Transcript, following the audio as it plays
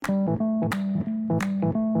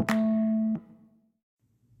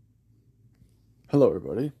Hello,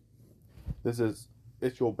 everybody. This is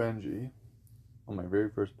Ichel Benji on my very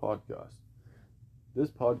first podcast.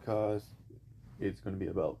 This podcast is going to be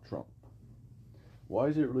about Trump. Why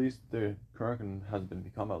is it released the Kraken has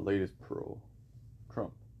become a latest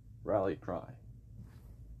pro-Trump rally cry?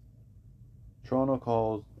 Toronto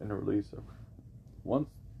calls in the release of once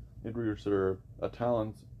it reserved a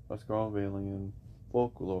talent's Australian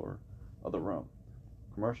folklore of the rum.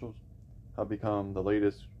 Commercials have become the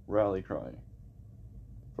latest rally cry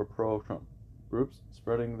for pro-Trump groups,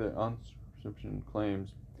 spreading the unsubstantiated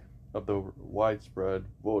claims of the widespread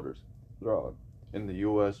voters' fraud in the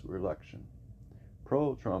U.S. election.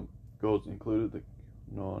 Pro-Trump goals included the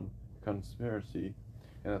non-conspiracy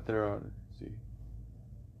and authority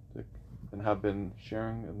and have been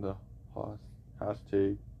sharing in the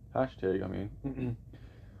hashtag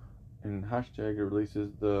and hashtag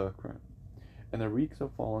releases the crime. In the weeks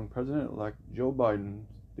of following, President-elect Joe Biden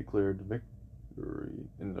declared victory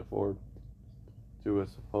in the Ford to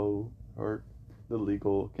support the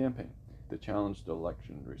legal campaign to challenge the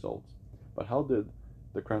election results. But how did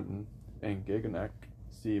the Clinton and Gaganek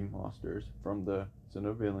sea monsters from the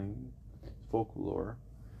Sinavilian folklore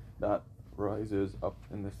that rises up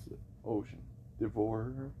in the ocean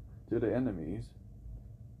devour to the enemies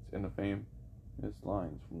in the famous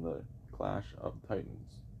lines from the Clash of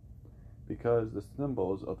Titans? Because the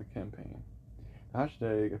symbols of the campaign. The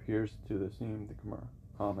hashtag appears to the seem the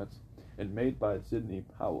comments and made by Sidney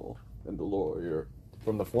Powell and the lawyer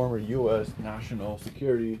from the former U.S. National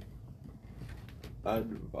Security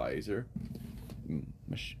Advisor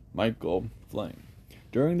Michael Flynn.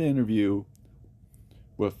 During the interview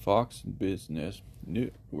with Fox Business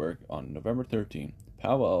Network on November 13,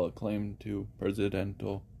 Powell claimed to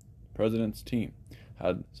president's team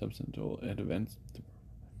had substantial evidence to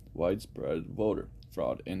widespread voter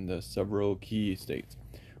fraud in the several key states.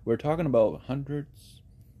 We're talking about hundreds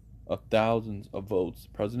of thousands of votes.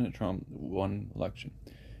 President Trump won election.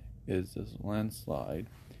 Is this landslide,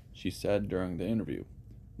 she said during the interview.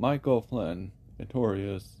 Michael Flynn,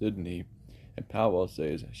 Victoria Sidney, and Powell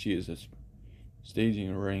says she is a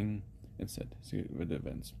staging ring and said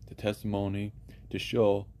events. The testimony to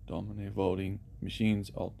show dominant voting machines,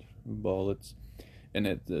 alter ballots, and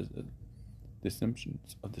the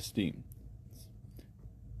symptoms of the steam.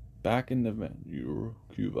 Back in the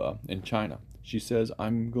Cuba and China, she says,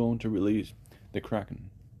 "I'm going to release the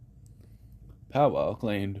Kraken." Powell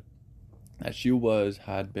claimed that she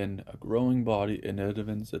had been a growing body in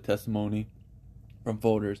evidence of testimony from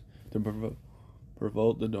voters to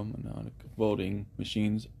provoke the dominant voting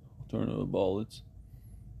machines, alternative ballots,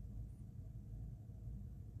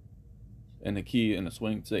 and the key in the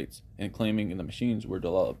swing states, and claiming the machines were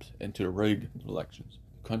developed into rigged elections.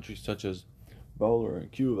 Countries such as Belarus,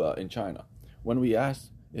 Cuba, and China. When we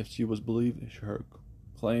asked if she was believed her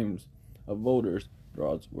claims of voters'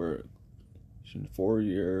 frauds were 4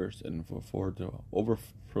 years and for the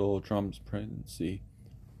overthrow of Trump's presidency,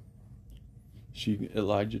 she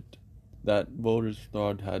alleged that voters'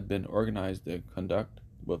 fraud had been organized to conduct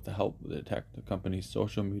with the help of the tech companies,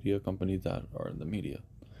 social media companies that are in the media.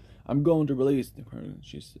 "I'm going to release the current,"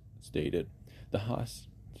 she stated. The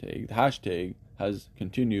hashtag has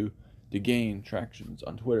continued to gain traction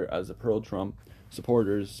on Twitter as the pro-Trump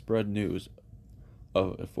supporters spread news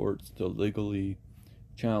of efforts to legally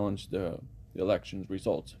challenge the election's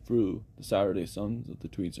results. Through the Saturday Sun, the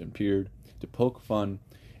tweets appeared to poke fun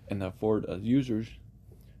and afford as users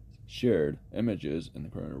shared images in the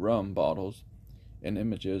current rum bottles and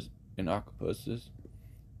images in octopuses,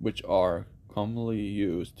 which are commonly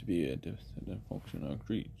used to be a functional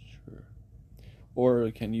creature.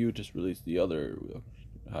 Or can you just release the other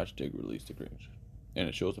hashtag release the creature? And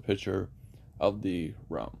it shows a picture of the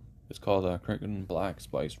rum. It's called a Kraken Black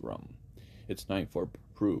Spice Rum. It's 94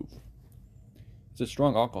 proof. It's a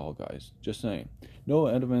strong alcohol, guys. Just saying. No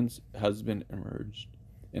evidence has been emerged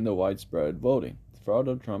in the widespread voting. The fraud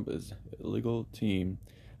of Trump's illegal team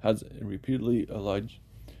has repeatedly alleged,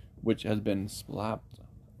 which has been slapped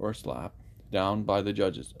down by the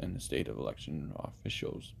judges and the state of election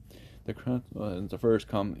officials. The first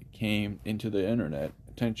came into the internet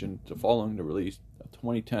attention to following the release of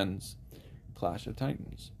 2010's Clash of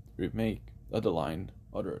Titans remake of the line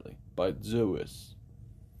utterly by Zeus.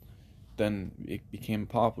 Then it became a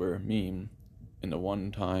popular meme in the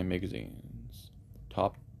One-Time magazine's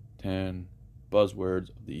top 10 buzzwords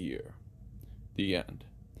of the year. The end.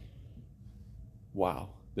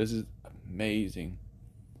 Wow, this is amazing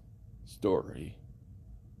story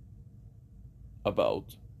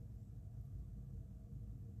about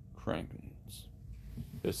Krakens.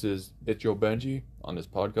 This is Ichio Benji on this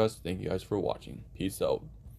podcast. Thank you guys for watching. Peace out.